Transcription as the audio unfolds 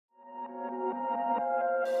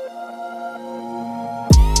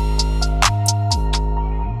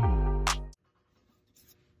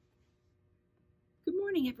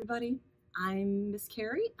everybody. I'm Miss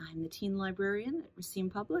Carrie. I'm the teen librarian at Racine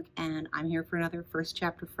Public, and I'm here for another First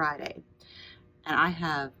Chapter Friday. And I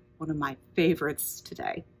have one of my favorites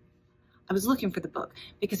today. I was looking for the book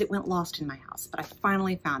because it went lost in my house, but I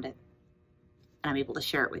finally found it, and I'm able to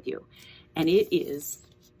share it with you. And it is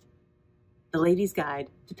The Lady's Guide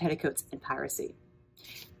to Petticoats and Piracy.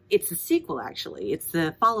 It's a sequel, actually. It's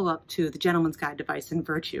the follow-up to The Gentleman's Guide to Vice and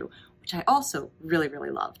Virtue, which I also really, really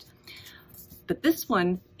loved. But this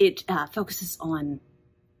one, it focuses on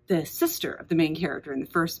the sister of the main character in the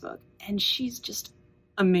first book, and she's just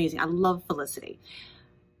amazing. I love Felicity.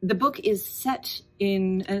 The book is set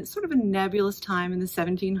in a sort of a nebulous time in the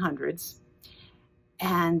 1700s,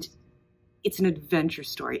 and it's an adventure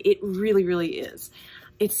story. It really, really is.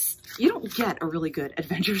 You don't get a really good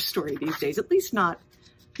adventure story these days, at least not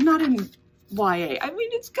in YA. I mean,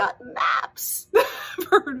 it's got maps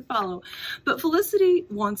for her to follow. But Felicity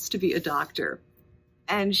wants to be a doctor,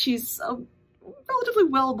 and she's a relatively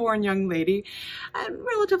well-born young lady, and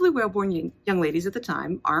relatively well-born young ladies at the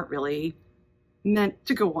time aren't really meant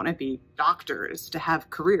to go on and be doctors, to have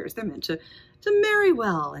careers. They're meant to marry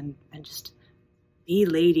well and just be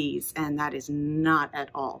ladies, and that is not at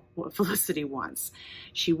all what Felicity wants.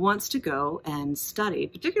 She wants to go and study,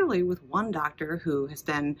 particularly with one doctor who has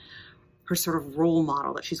been her sort of role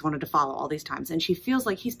model that she's wanted to follow all these times. And she feels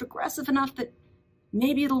like he's progressive enough that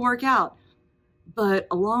maybe it'll work out. But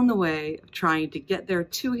along the way of trying to get there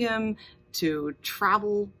to him, to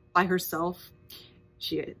travel by herself,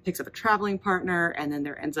 she picks up a traveling partner, and then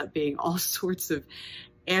there ends up being all sorts of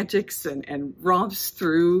antics and romps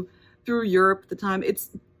through Europe at the time.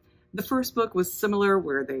 The first book was similar,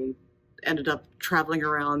 where they ended up traveling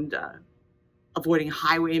around avoiding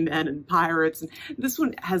highwaymen and pirates. And this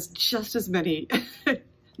one has just as many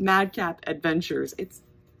madcap adventures. It's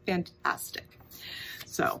fantastic.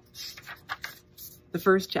 So, the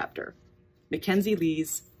first chapter, Mackenzi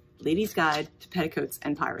Lee's Lady's Guide to Petticoats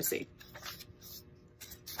and Piracy.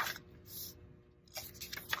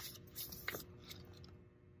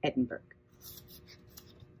 Edinburgh.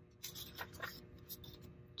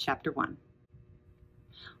 Chapter 1.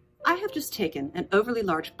 I have just taken an overly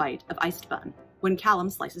large bite of iced bun when Callum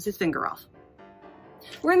slices his finger off.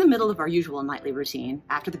 We're in the middle of our usual nightly routine,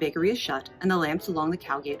 after the bakery is shut and the lamps along the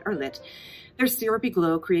cowgate are lit, their syrupy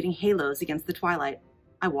glow creating halos against the twilight.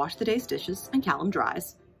 I wash the day's dishes and Callum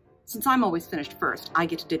dries. Since I'm always finished first, I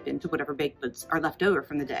get to dip into whatever baked goods are left over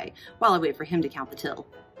from the day while I wait for him to count the till.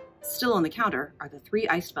 Still on the counter are the 3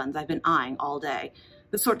 iced buns I've been eyeing all day,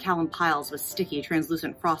 the sort Callum piles with sticky,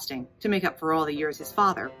 translucent frosting to make up for all the years his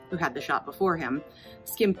father, who had the shop before him,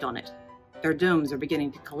 skimped on it. Their domes are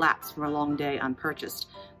beginning to collapse from a long day unpurchased,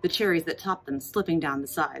 the cherries that top them slipping down the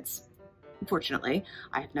sides. Unfortunately,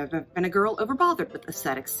 I have never been a girl overbothered with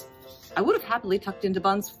aesthetics. I would have happily tucked into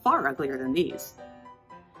buns far uglier than these.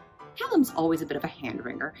 Callum's always a bit of a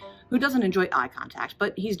hand-wringer, who doesn't enjoy eye contact,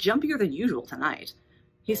 but he's jumpier than usual tonight.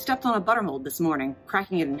 He stepped on a butter mold this morning,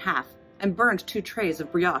 cracking it in half, and burned 2 trays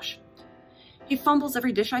of brioche. He fumbles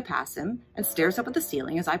every dish I pass him and stares up at the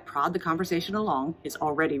ceiling as I prod the conversation along, his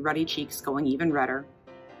already ruddy cheeks going even redder.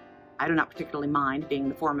 I do not particularly mind being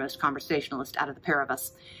the foremost conversationalist out of the pair of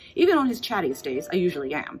us. Even on his chattiest days, I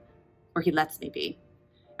usually am, or he lets me be.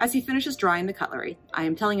 As he finishes drying the cutlery, I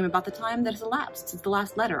am telling him about the time that has elapsed since the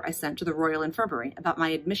last letter I sent to the Royal Infirmary about my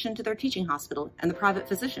admission to their teaching hospital and the private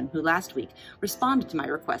physician who last week responded to my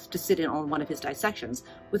request to sit in on one of his dissections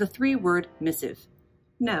with a 3-word missive.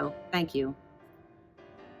 No, thank you.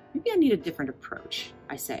 Maybe I need a different approach,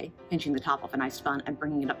 I say, pinching the top off an iced bun and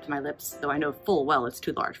bringing it up to my lips, though I know full well it's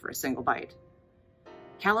too large for a single bite.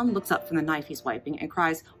 Callum looks up from the knife he's wiping and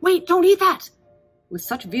cries, "Wait, don't eat that!" with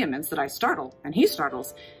such vehemence that I startle, and he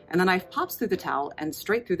startles, and the knife pops through the towel and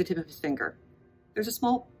straight through the tip of his finger. There's a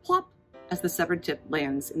small plop as the severed tip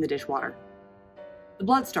lands in the dishwater. The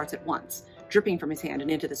blood starts at once, dripping from his hand and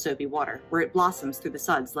into the soapy water, where it blossoms through the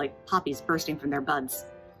suds like poppies bursting from their buds.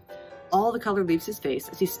 All the color leaves his face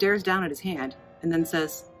as he stares down at his hand, and then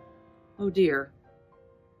says, "Oh dear."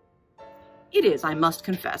 It is, I must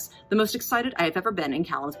confess, the most excited I have ever been in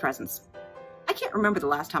Callum's presence. I can't remember the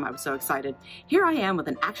last time I was so excited. Here I am with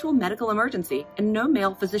an actual medical emergency and no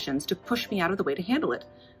male physicians to push me out of the way to handle it.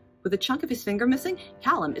 With a chunk of his finger missing,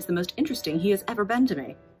 Callum is the most interesting he has ever been to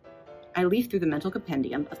me. I leaf through the mental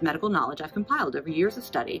compendium of medical knowledge I've compiled over years of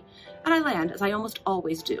study, and I land, as I almost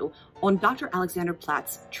always do, on Dr. Alexander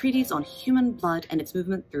Platt's Treatise on Human Blood and its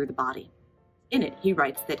Movement Through the Body. In it, he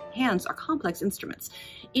writes that hands are complex instruments.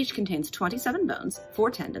 Each contains 27 bones, 4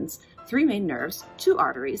 tendons, 3 main nerves, 2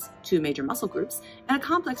 arteries, 2 major muscle groups, and a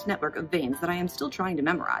complex network of veins that I am still trying to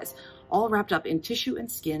memorize, all wrapped up in tissue and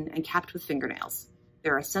skin and capped with fingernails.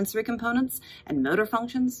 There are sensory components and motor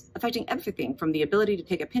functions affecting everything from the ability to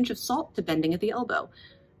take a pinch of salt to bending at the elbow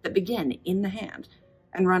that begin in the hand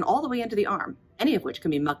and run all the way into the arm, any of which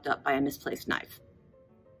can be mucked up by a misplaced knife.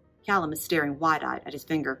 Callum is staring wide-eyed at his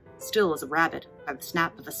finger, still as a rabbit by the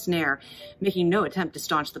snap of a snare, making no attempt to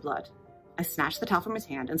staunch the blood. I snatch the towel from his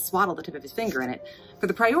hand and swaddle the tip of his finger in it, for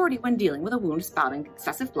the priority when dealing with a wound spouting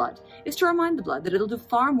excessive blood is to remind the blood that it'll do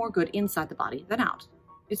far more good inside the body than out.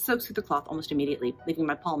 It soaks through the cloth almost immediately, leaving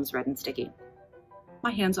my palms red and sticky.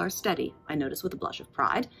 My hands are steady, I notice with a blush of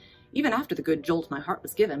pride, even after the good jolt my heart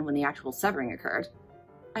was given when the actual severing occurred.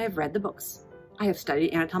 I have read the books. I have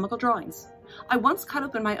studied anatomical drawings. I once cut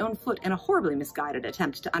open my own foot in a horribly misguided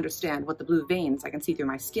attempt to understand what the blue veins I can see through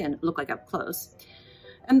my skin look like up close.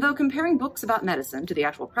 And though comparing books about medicine to the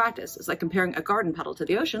actual practice is like comparing a garden petal to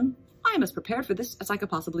the ocean, I am as prepared for this as I could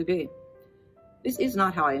possibly be. This is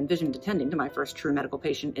not how I envisioned attending to my first true medical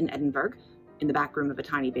patient in Edinburgh, in the back room of a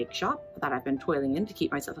tiny bake shop that I've been toiling in to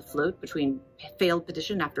keep myself afloat between failed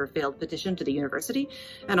petition after failed petition to the university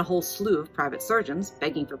and a whole slew of private surgeons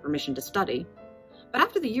begging for permission to study. But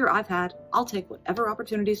after the year I've had, I'll take whatever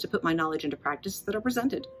opportunities to put my knowledge into practice that are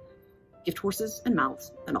presented. Gift horses and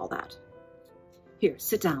mouths and all that. Here,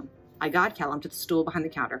 sit down. I guide Callum to the stool behind the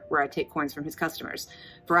counter, where I take coins from his customers,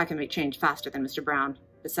 for I can make change faster than Mr. Brown,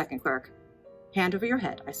 the second clerk. Hand over your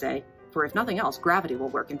head, I say, for if nothing else, gravity will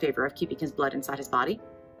work in favor of keeping his blood inside his body.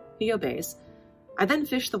 He obeys. I then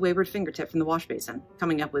fish the wayward fingertip from the wash basin,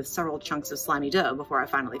 coming up with several chunks of slimy dough before I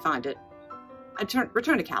finally find it. I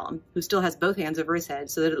return to Callum, who still has both hands over his head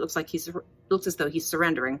so that it looks as though he's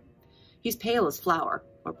surrendering. He's pale as flour,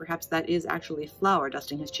 or perhaps that is actually flour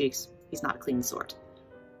dusting his cheeks. He's not a clean sort.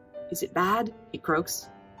 Is it bad? He croaks.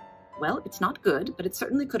 Well, it's not good, but it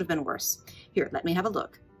certainly could have been worse. Here, let me have a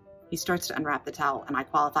look. He starts to unwrap the towel, and I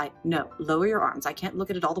qualify, no, lower your arms. I can't look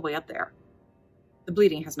at it all the way up there. The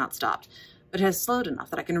bleeding has not stopped, but it has slowed enough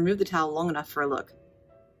that I can remove the towel long enough for a look.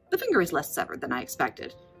 The finger is less severed than I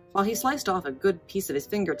expected. While he sliced off a good piece of his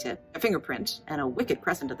fingerprint, and a wicked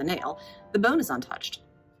crescent of the nail, the bone is untouched.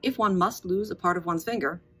 If one must lose a part of one's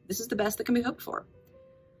finger, this is the best that can be hoped for.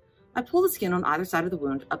 I pull the skin on either side of the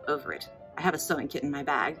wound up over it. I have a sewing kit in my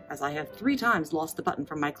bag, as I have 3 times lost the button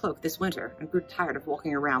from my cloak this winter and grew tired of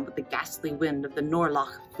walking around with the ghastly wind of the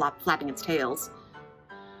Norlach flapping its tails.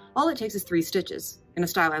 All it takes is 3 stitches, in a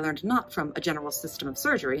style I learned not from a general system of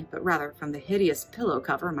surgery, but rather from the hideous pillow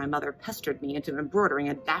cover my mother pestered me into embroidering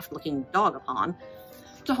a daft-looking dog upon,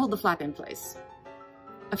 to hold the flap in place.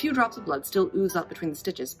 A few drops of blood still ooze up between the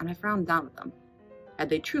stitches, and I frown down at them. Had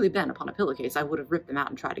they truly been upon a pillowcase, I would have ripped them out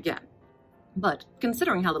and tried again. But,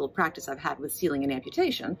 considering how little practice I've had with sealing an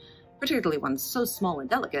amputation, particularly one so small and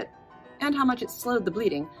delicate, and how much it slowed the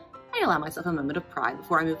bleeding, I allow myself a moment of pride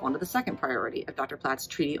before I move on to the second priority of Dr. Platt's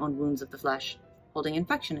treaty on wounds of the flesh, holding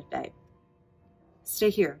infection at bay. Stay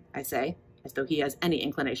here, I say, as though he has any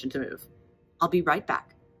inclination to move. I'll be right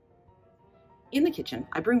back. In the kitchen,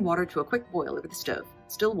 I bring water to a quick boil over the stove,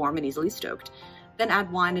 still warm and easily stoked, then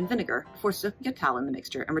add wine and vinegar before soaking a towel in the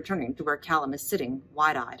mixture and returning to where Callum is sitting,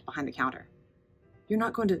 wide-eyed, behind the counter. You're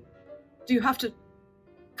not going to... Do you have to...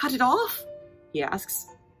 cut it off? He asks.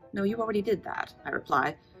 No, you already did that, I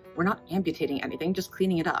reply. We're not amputating anything, just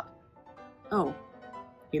cleaning it up. Oh.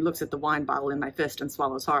 He looks at the wine bottle in my fist and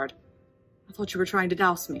swallows hard. I thought you were trying to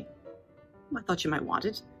douse me. I thought you might want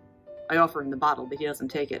it. I offer him the bottle, but he doesn't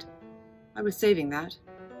take it. I was saving that.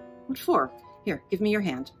 What for? Here, give me your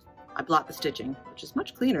hand. I blot the stitching, which is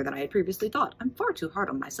much cleaner than I had previously thought. I'm far too hard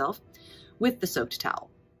on myself. With the soaked towel.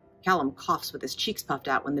 Callum coughs with his cheeks puffed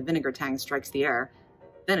out when the vinegar tang strikes the air.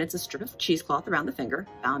 Then it's a strip of cheesecloth around the finger,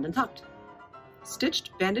 bound and tucked.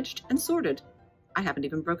 Stitched, bandaged, and sorted. I haven't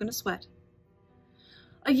even broken a sweat.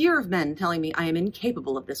 A year of men telling me I am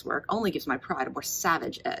incapable of this work only gives my pride a more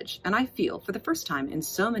savage edge, and I feel, for the first time in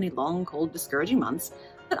so many long, cold, discouraging months,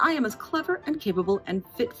 that I am as clever and capable and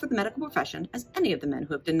fit for the medical profession as any of the men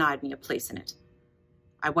who have denied me a place in it.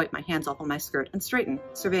 I wipe my hands off on my skirt and straighten,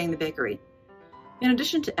 surveying the bakery. In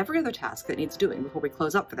addition to every other task that needs doing before we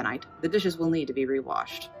close up for the night, the dishes will need to be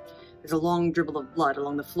rewashed. There's a long dribble of blood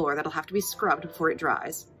along the floor that'll have to be scrubbed before it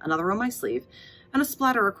dries, another on my sleeve, and a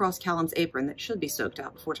splatter across Callum's apron that should be soaked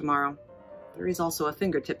out before tomorrow. There is also a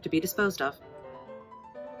fingertip to be disposed of.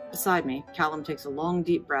 Beside me, Callum takes a long,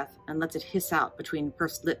 deep breath and lets it hiss out between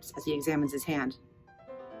pursed lips as he examines his hand.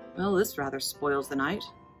 Well, this rather spoils the night.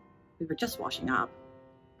 We were just washing up.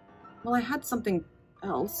 Well, I had something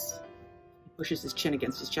else. He pushes his chin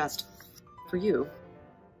against his chest. For you.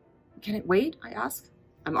 Can it wait? I ask.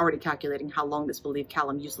 I'm already calculating how long this will leave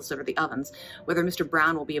Callum useless over the ovens, whether Mr.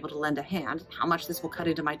 Brown will be able to lend a hand, how much this will cut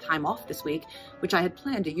into my time off this week, which I had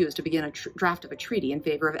planned to use to begin a draft of a treaty in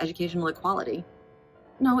favor of educational equality.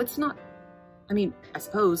 No, it's not. I mean, I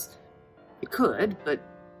suppose it could, but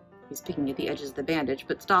he's picking at the edges of the bandage,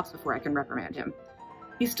 but stops before I can reprimand him.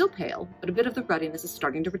 He's still pale, but a bit of the ruddiness is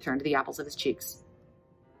starting to return to the apples of his cheeks.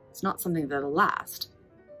 It's not something that'll last.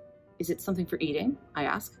 Is it something for eating? I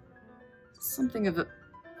ask. Something of a...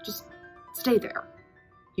 Just stay there.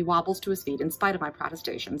 He wobbles to his feet in spite of my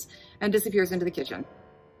protestations and disappears into the kitchen.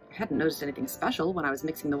 I hadn't noticed anything special when I was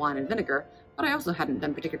mixing the wine and vinegar, but I also hadn't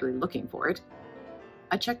been particularly looking for it.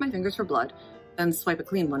 I check my fingers for blood, then swipe a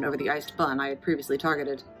clean one over the iced bun I had previously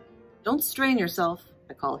targeted. Don't strain yourself,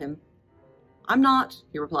 I call him. I'm not,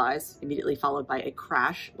 he replies, immediately followed by a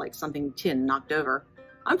crash like something tin knocked over.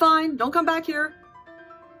 I'm fine, don't come back here.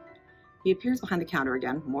 He appears behind the counter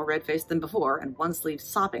again, more red-faced than before, and one sleeve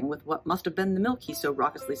sopping with what must have been the milk he so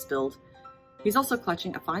raucously spilled. He's also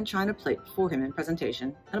clutching a fine china plate before him in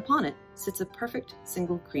presentation, and upon it sits a perfect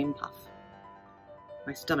single cream puff.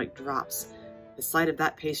 My stomach drops, the sight of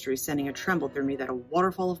that pastry sending a tremble through me that a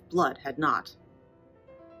waterfall of blood had not.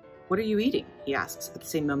 What are you eating? He asks, at the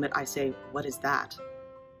same moment I say, what is that?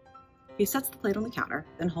 He sets the plate on the counter,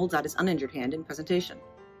 then holds out his uninjured hand in presentation.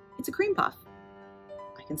 It's a cream puff.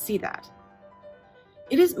 I can see that.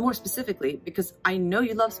 It is more specifically because I know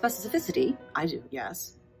you love specificity. I do,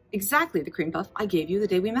 yes. Exactly the cream puff I gave you the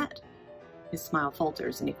day we met. His smile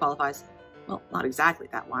falters and he qualifies, well, not exactly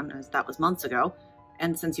that one, as that was months ago.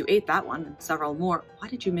 And since you ate that one and several more, why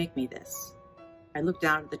did you make me this? I look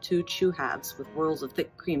down at the two chew halves with whirls of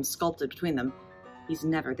thick cream sculpted between them. He's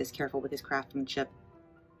never this careful with his craftsmanship.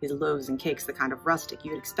 His loaves and cakes the kind of rustic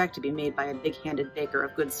you'd expect to be made by a big-handed baker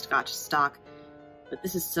of good Scotch stock. But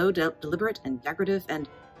this is so deliberate and decorative and...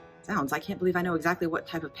 Zounds, I can't believe I know exactly what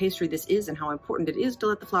type of pastry this is and how important it is to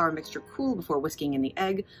let the flour mixture cool before whisking in the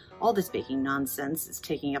egg. All this baking nonsense is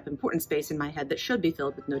taking up important space in my head that should be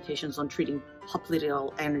filled with notations on treating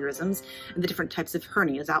popliteal aneurysms and the different types of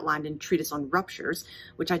hernias outlined in Treatise on Ruptures,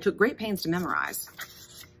 which I took great pains to memorize.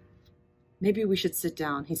 Maybe we should sit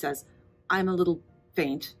down, he says. I'm a little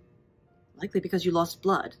faint. Likely because you lost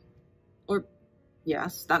blood. Or,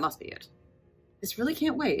 yes, that must be it. This really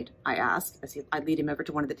can't wait, I ask, as I lead him over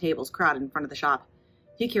to one of the tables crowded in front of the shop.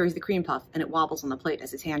 He carries the cream puff, and it wobbles on the plate as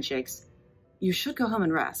his hand shakes. You should go home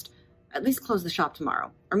and rest. At least close the shop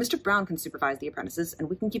tomorrow, or Mr. Brown can supervise the apprentices, and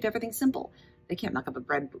we can keep everything simple. They can't muck up a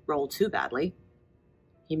bread roll too badly.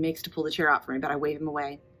 He makes to pull the chair out for me, but I wave him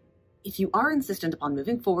away. If you are insistent upon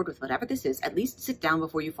moving forward with whatever this is, at least sit down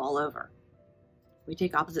before you fall over. We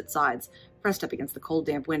take opposite sides, pressed up against the cold,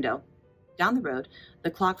 damp window. Down the road, the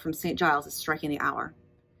clock from St. Giles is striking the hour.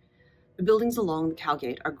 The buildings along the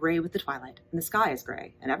Cowgate are gray with the twilight, and the sky is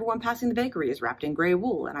gray, and everyone passing the bakery is wrapped in gray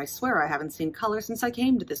wool, and I swear I haven't seen color since I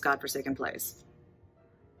came to this godforsaken place.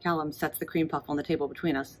 Callum sets the cream puff on the table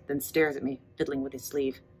between us, then stares at me, fiddling with his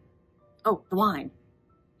sleeve. Oh, the wine.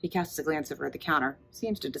 He casts a glance over at the counter,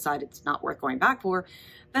 seems to decide it's not worth going back for,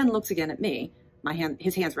 then looks again at me,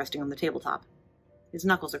 his hands resting on the tabletop. His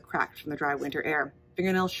knuckles are cracked from the dry winter air,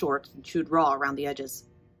 fingernails short and chewed raw around the edges.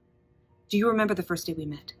 Do you remember the first day we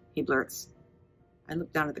met? He blurts. I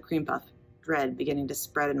look down at the cream puff, dread beginning to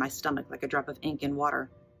spread in my stomach like a drop of ink in water.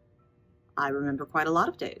 I remember quite a lot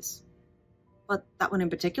of days. But that one in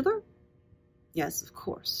particular? Yes, of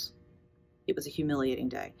course. It was a humiliating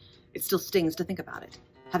day. It still stings to think about it.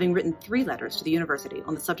 Having written 3 letters to the university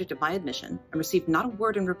on the subject of my admission and received not a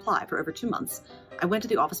word in reply for over 2 months, I went to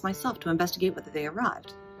the office myself to investigate whether they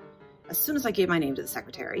arrived. As soon as I gave my name to the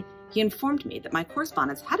secretary, he informed me that my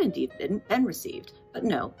correspondence had indeed been received, but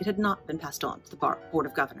no, it had not been passed on to the Board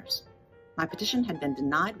of Governors. My petition had been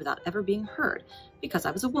denied without ever being heard, because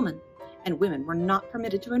I was a woman, and women were not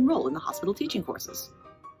permitted to enroll in the hospital teaching courses.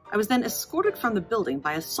 I was then escorted from the building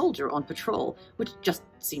by a soldier on patrol, which just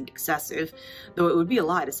seemed excessive, though it would be a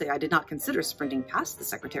lie to say I did not consider sprinting past the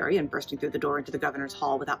secretary and bursting through the door into the governor's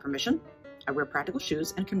hall without permission. I wear practical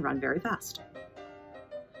shoes and can run very fast.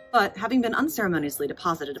 But, having been unceremoniously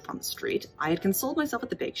deposited upon the street, I had consoled myself at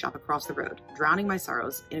the bake shop across the road, drowning my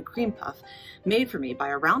sorrows in a cream puff made for me by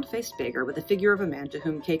a round-faced baker with the figure of a man to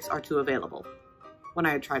whom cakes are too available. When I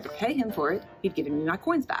had tried to pay him for it, he'd given me my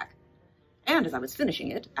coins back. And as I was finishing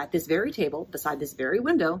it, at this very table, beside this very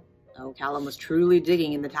window, oh, Callum was truly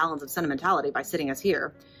digging in the talons of sentimentality by sitting us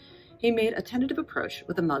here, he made a tentative approach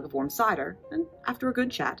with a mug of warm cider, and, after a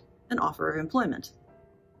good chat, an offer of employment.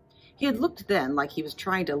 He had looked then like he was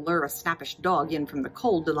trying to lure a snappish dog in from the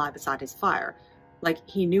cold to lie beside his fire, like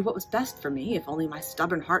he knew what was best for me if only my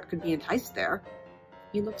stubborn heart could be enticed there.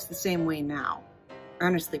 He looks the same way now.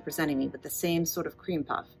 earnestly presenting me with the same sort of cream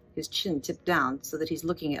puff, his chin tipped down so that he's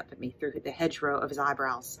looking up at me through the hedgerow of his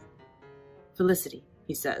eyebrows. "Felicity,"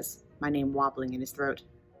 he says, my name wobbling in his throat.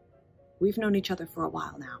 "We've known each other for a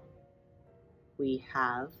while now." "We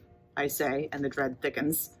have," I say, and the dread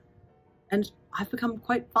thickens. "And I've become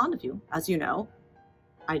quite fond of you, as you know."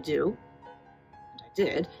 "I do." And I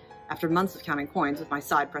did. After months of counting coins with my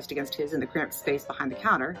side pressed against his in the cramped space behind the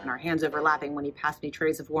counter, and our hands overlapping when he passed me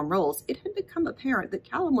trays of warm rolls, it had become apparent that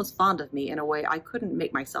Callum was fond of me in a way I couldn't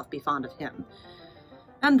make myself be fond of him.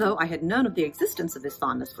 And though I had known of the existence of this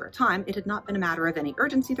fondness for a time, it had not been a matter of any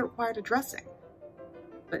urgency that required addressing.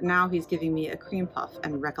 But now he's giving me a cream puff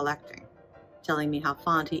and recollecting, telling me how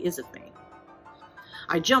fond he is of me.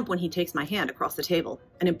 I jump when he takes my hand across the table,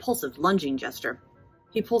 an impulsive lunging gesture.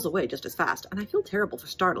 He pulls away just as fast, and I feel terrible for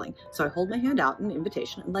startling, so I hold my hand out in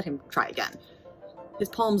invitation and let him try again. His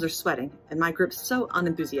palms are sweating, and my grip so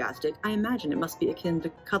unenthusiastic, I imagine it must be akin to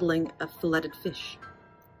cuddling a filleted fish.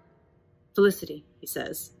 "Felicity," he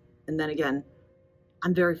says, and then again,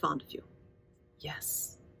 "I'm very fond of you."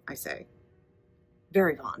 "Yes," I say.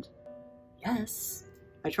 "Very fond." "Yes."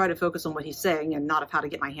 I try to focus on what he's saying and not of how to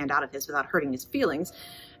get my hand out of his without hurting his feelings,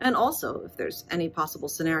 and also if there's any possible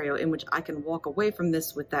scenario in which I can walk away from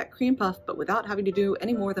this with that cream puff but without having to do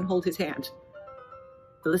any more than hold his hand.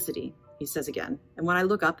 "Felicity," he says again, and when I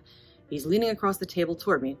look up, he's leaning across the table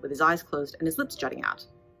toward me with his eyes closed and his lips jutting out.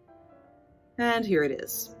 And here it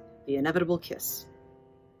is, the inevitable kiss.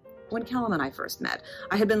 When Callum and I first met,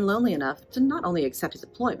 I had been lonely enough to not only accept his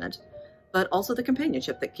employment, but also the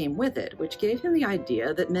companionship that came with it, which gave him the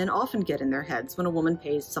idea that men often get in their heads when a woman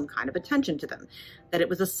pays some kind of attention to them, that it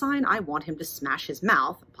was a sign I want him to smash his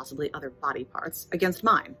mouth, possibly other body parts, against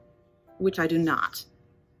mine, which I do not.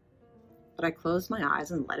 But I close my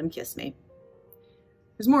eyes and let him kiss me.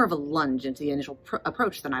 There's more of a lunge into the initial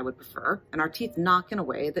approach than I would prefer, and our teeth knock in a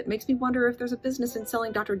way that makes me wonder if there's a business in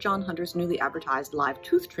selling Dr. John Hunter's newly advertised live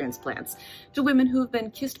tooth transplants to women who have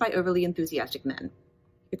been kissed by overly enthusiastic men.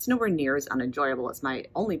 It's nowhere near as unenjoyable as my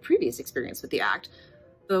only previous experience with the act,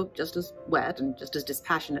 though just as wet and just as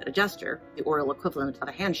dispassionate a gesture, the oral equivalent of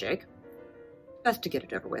a handshake. Best to get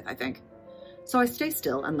it over with, I think. So I stay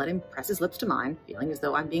still and let him press his lips to mine, feeling as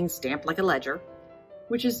though I'm being stamped like a ledger,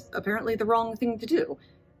 which is apparently the wrong thing to do,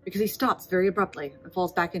 because he stops very abruptly and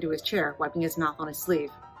falls back into his chair, wiping his mouth on his sleeve.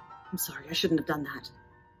 "I'm sorry, I shouldn't have done that."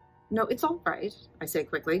 "No, it's all right," I say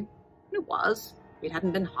quickly. It was. It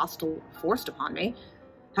hadn't been hostile, forced upon me.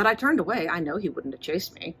 Had I turned away, I know he wouldn't have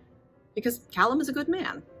chased me, because Callum is a good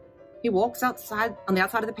man. He walks outside on the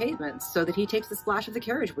outside of the pavement so that he takes the splash of the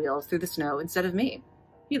carriage wheels through the snow instead of me.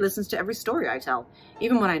 He listens to every story I tell,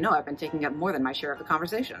 even when I know I've been taking up more than my share of the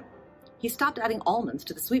conversation. He stopped adding almonds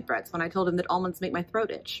to the sweetbreads when I told him that almonds make my throat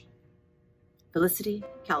itch. "Felicity,"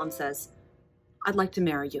 Callum says, "I'd like to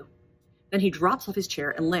marry you." Then he drops off his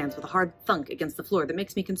chair and lands with a hard thunk against the floor that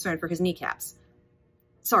makes me concerned for his kneecaps.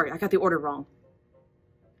 "Sorry, I got the order wrong."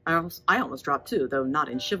 I almost dropped too, though not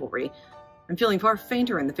in chivalry. I'm feeling far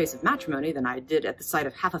fainter in the face of matrimony than I did at the sight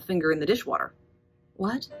of half a finger in the dishwater.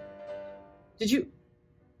 "What? Did you—"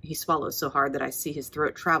 He swallows so hard that I see his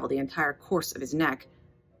throat travel the entire course of his neck.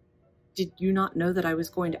 "Did you not know that I was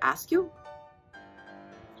going to ask you?"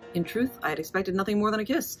 In truth, I had expected nothing more than a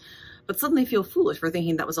kiss, but suddenly feel foolish for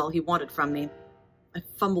thinking that was all he wanted from me. I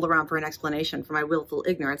fumble around for an explanation for my willful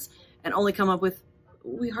ignorance, and only come up with,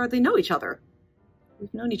 "We hardly know each other."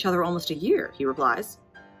 "We've known each other almost a year," he replies.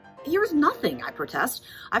 "A year is nothing," I protest.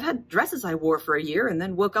 "I've had dresses I wore for a year, and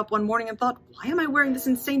then woke up one morning and thought, why am I wearing this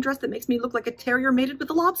insane dress that makes me look like a terrier mated with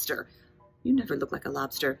a lobster?" "You never look like a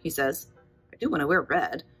lobster," he says. "I do when I wear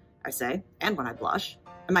red," I say, "and when I blush,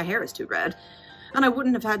 and my hair is too red. And I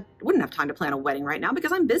wouldn't have time to plan a wedding right now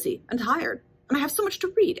because I'm busy and tired, and I have so much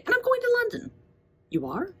to read, and I'm going to London." "You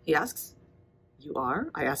are?" he asks. "You are?"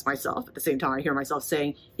 I ask myself, at the same time I hear myself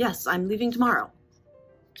saying, "Yes, I'm leaving tomorrow."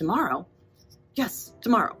 "Tomorrow?" "Yes,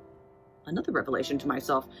 tomorrow." Another revelation to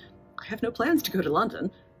myself. I have no plans to go to London.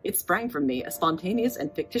 It sprang from me, a spontaneous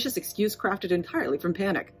and fictitious excuse crafted entirely from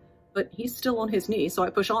panic. But he's still on his knee, so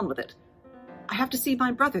I push on with it. "I have to see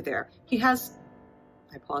my brother there. He has—"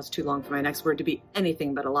 I pause too long for my next word to be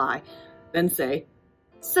anything but a lie, then say,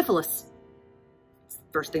 "Syphilis." It's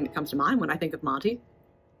the first thing that comes to mind when I think of Monty.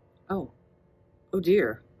 Oh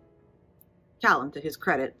dear. Callum, to his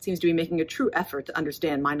credit, seems to be making a true effort to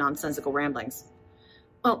understand my nonsensical ramblings.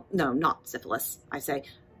 "Well, no, not syphilis," I say,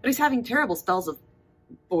 "but he's having terrible spells of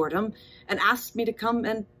boredom and asked me to come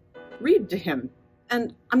and read to him.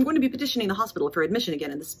 And I'm going to be petitioning the hospital for admission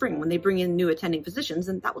again in the spring when they bring in new attending physicians,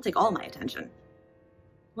 and that will take all my attention."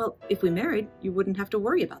 "Well, if we married, you wouldn't have to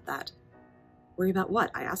worry about that." "Worry about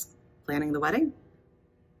what?" I ask. "Planning the wedding?"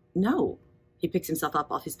 No. He picks himself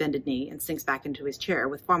up off his bended knee and sinks back into his chair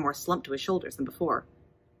with far more slump to his shoulders than before.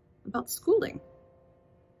 About schooling.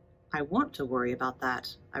 I want to worry about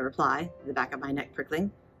that, I reply, the back of my neck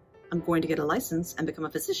prickling. I'm going to get a license and become a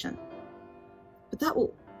physician. But that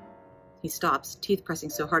will... He stops, teeth pressing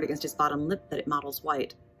so hard against his bottom lip that it mottles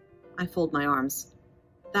white. I fold my arms.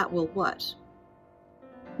 That will what?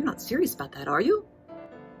 You're not serious about that, are you?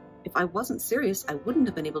 If I wasn't serious, I wouldn't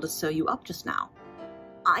have been able to sew you up just now.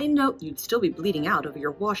 I know you'd still be bleeding out over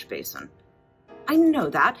your wash basin. I know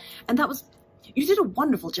that, and that was... You did a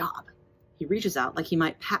wonderful job. He reaches out like he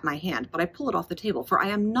might pat my hand, but I pull it off the table, for I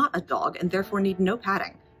am not a dog and therefore need no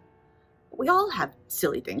patting. We all have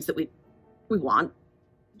silly things that we want.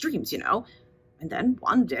 Dreams, you know. And then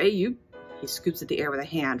one day He scoops at the air with a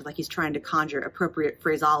hand, like he's trying to conjure appropriate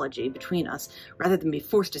phraseology between us, rather than be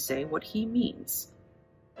forced to say what he means.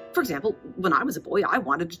 For example, when I was a boy, I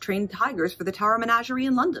wanted to train tigers for the Tower Menagerie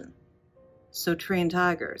in London. So train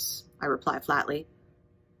tigers, I reply flatly.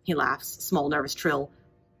 He laughs, small nervous trill.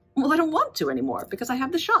 Well, I don't want to anymore, because I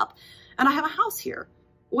have the shop, and I have a house here.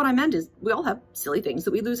 What I meant is, we all have silly things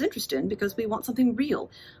that we lose interest in because we want something real,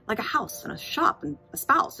 like a house and a shop and a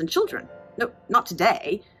spouse and children. No, not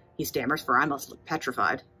today, he stammers, for I must look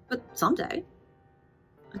petrified, but someday.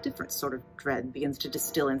 A different sort of dread begins to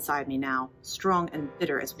distill inside me now, strong and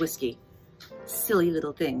bitter as whiskey. Silly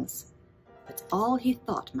little things. That's all he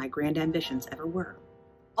thought my grand ambitions ever were.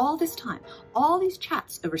 All this time, all these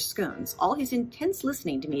chats over scones, all his intense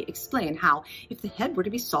listening to me explain how, if the head were to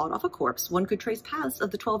be sawed off a corpse, one could trace paths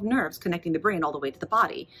of the 12 nerves connecting the brain all the way to the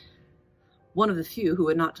body. One of the few who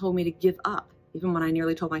had not told me to give up, even when I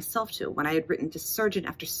nearly told myself to, when I had written to surgeon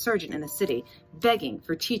after surgeon in the city, begging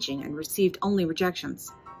for teaching and received only rejections.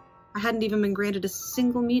 I hadn't even been granted a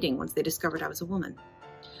single meeting once they discovered I was a woman.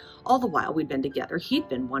 All the while we'd been together, he'd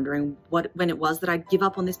been wondering when it was that I'd give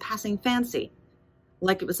up on this passing fancy.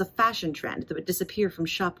 Like it was a fashion trend that would disappear from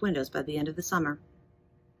shop windows by the end of the summer.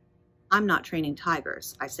 I'm not training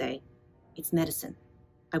tigers, I say. It's medicine.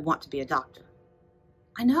 I want to be a doctor.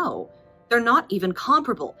 I know. They're not even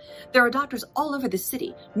comparable. There are doctors all over the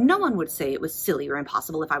city. No one would say it was silly or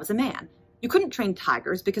impossible if I was a man. You couldn't train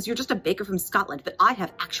tigers because you're just a baker from Scotland, but I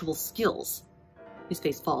have actual skills. His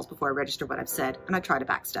face falls before I register what I've said, and I try to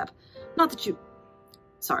backstep. Not that you...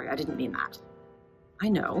 Sorry, I didn't mean that. I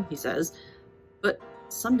know, he says, but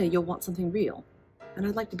someday you'll want something real, and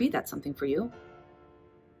I'd like to be that something for you.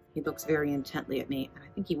 He looks very intently at me, and I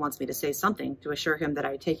think he wants me to say something to assure him that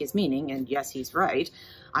I take his meaning, and yes, he's right.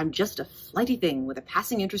 I'm just a flighty thing with a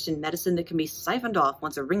passing interest in medicine that can be siphoned off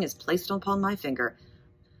once a ring is placed upon my finger.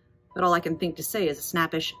 But all I can think to say is a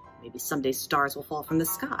snappish, maybe someday stars will fall from the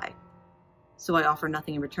sky. So I offer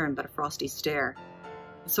nothing in return but a frosty stare,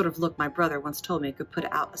 the sort of look my brother once told me could put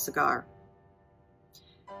out a cigar.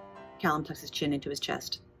 Callum tucks his chin into his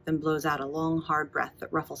chest, then blows out a long, hard breath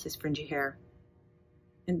that ruffles his fringy hair.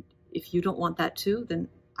 And if you don't want that too, then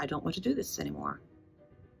I don't want to do this anymore.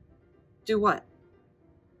 Do what?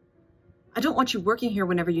 I don't want you working here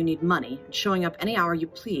whenever you need money, and showing up any hour you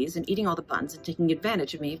please, and eating all the buns, and taking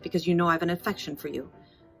advantage of me because you know I have an affection for you.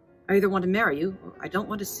 I either want to marry you, or I don't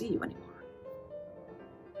want to see you anymore.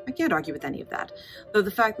 I can't argue with any of that, though the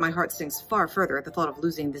fact my heart sinks far further at the thought of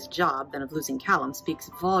losing this job than of losing Callum speaks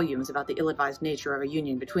volumes about the ill-advised nature of a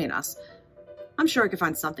union between us. I'm sure I could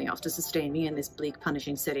find something else to sustain me in this bleak,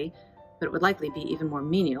 punishing city, but it would likely be even more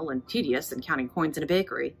menial and tedious than counting coins in a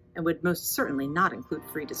bakery, and would most certainly not include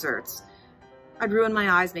free desserts. I'd ruin my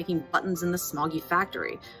eyes making buttons in the smoggy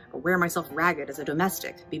factory, or wear myself ragged as a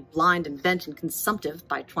domestic, be blind and bent and consumptive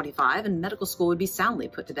by 25, and medical school would be soundly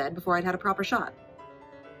put to bed before I'd had a proper shot.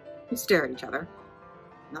 We stare at each other.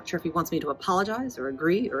 Not sure if he wants me to apologize or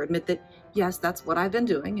agree or admit that, yes, that's what I've been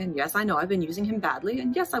doing, and yes, I know I've been using him badly,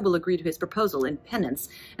 and yes, I will agree to his proposal in penance,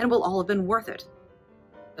 and it will all have been worth it.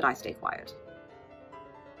 But I stay quiet.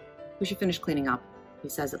 We should finish cleaning up, he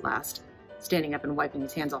says at last, standing up and wiping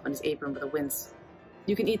his hands off on his apron with a wince.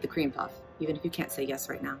 You can eat the cream puff, even if you can't say yes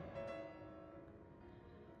right now.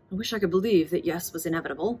 I wish I could believe that yes was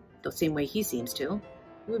inevitable, the same way he seems to.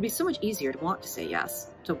 It would be so much easier to want to say yes,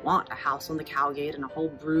 to want a house on the Cowgate and a whole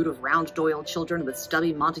brood of round-doiled children with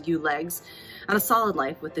stubby Montague legs, and a solid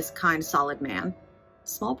life with this kind, solid man. A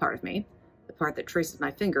small part of me, the part that traces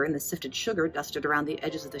my finger in the sifted sugar dusted around the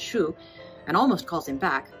edges of the shoe, and almost calls him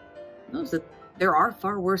back, knows that there are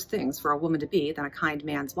far worse things for a woman to be than a kind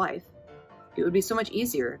man's wife. It would be so much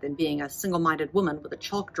easier than being a single-minded woman with a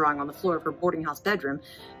chalk drawing on the floor of her boarding-house bedroom,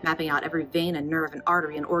 mapping out every vein and nerve and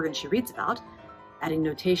artery and organ she reads about, adding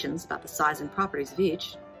notations about the size and properties of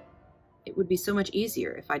each. It would be so much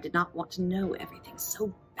easier if I did not want to know everything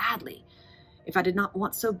so badly, if I did not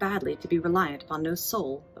want so badly to be reliant upon no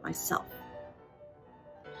soul but myself.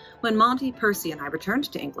 When Monty, Percy, and I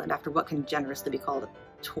returned to England after what can generously be called a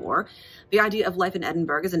tour, the idea of life in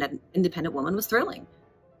Edinburgh as an independent woman was thrilling.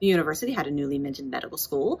 The university had a newly minted medical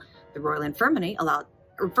school, the Royal Infirmary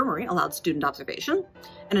allowed student observation,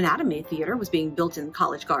 an anatomy theater was being built in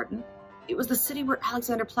College Garden. It was the city where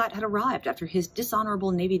Alexander Platt had arrived after his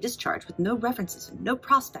dishonorable Navy discharge with no references and no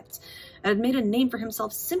prospects, and had made a name for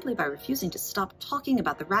himself simply by refusing to stop talking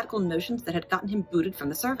about the radical notions that had gotten him booted from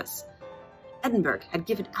the service. Edinburgh had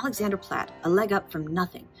given Alexander Platt a leg up from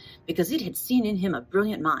nothing, because it had seen in him a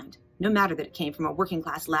brilliant mind, no matter that it came from a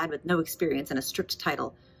working-class lad with no experience and a strict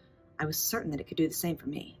title. I was certain that it could do the same for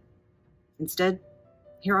me. Instead,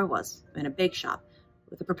 here I was, in a bake shop,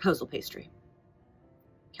 with a proposal pastry.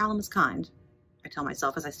 Callum is kind, I tell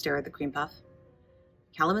myself as I stare at the cream puff.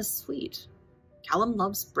 Callum is sweet. Callum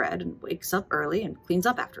loves bread and wakes up early and cleans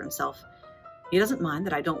up after himself. He doesn't mind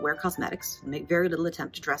that I don't wear cosmetics and make very little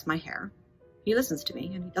attempt to dress my hair. He listens to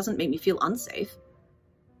me, and he doesn't make me feel unsafe.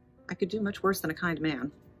 I could do much worse than a kind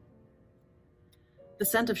man. The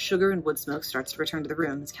scent of sugar and wood smoke starts to return to the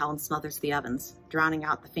room as Callum smothers the ovens, drowning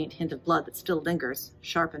out the faint hint of blood that still lingers,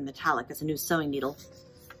 sharp and metallic as a new sewing needle.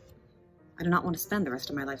 I do not want to spend the rest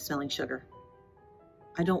of my life smelling sugar.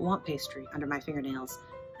 I don't want pastry under my fingernails,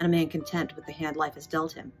 and a man content with the hand life has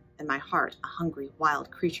dealt him, and my heart a hungry, wild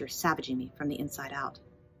creature savaging me from the inside out.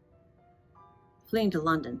 Fleeing to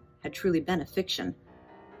London had truly been a fiction,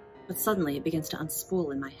 but suddenly it begins to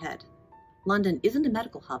unspool in my head. London isn't a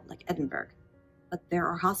medical hub like Edinburgh, but there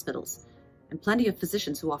are hospitals, and plenty of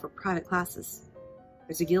physicians who offer private classes.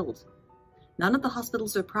 There's a guild. None of the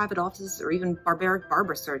hospitals or private offices or even barbaric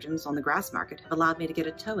barber surgeons on the grass market have allowed me to get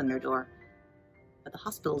a toe in their door. But the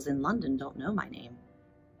hospitals in London don't know my name.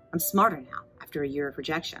 I'm smarter now, after a year of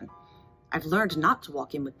rejection. I've learned not to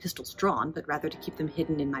walk in with pistols drawn, but rather to keep them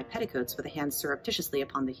hidden in my petticoats with a hand surreptitiously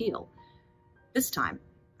upon the heel. This time,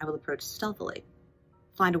 I will approach stealthily,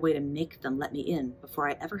 find a way to make them let me in before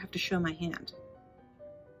I ever have to show my hand.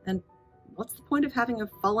 And what's the point of having a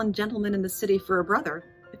fallen gentleman in the city for a brother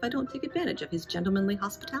if I don't take advantage of his gentlemanly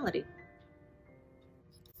hospitality?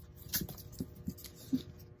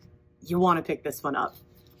 You want to pick this one up.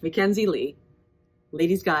 Mackenzi Lee,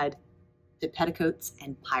 Ladies' Guide to Petticoats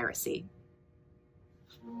and Piracy.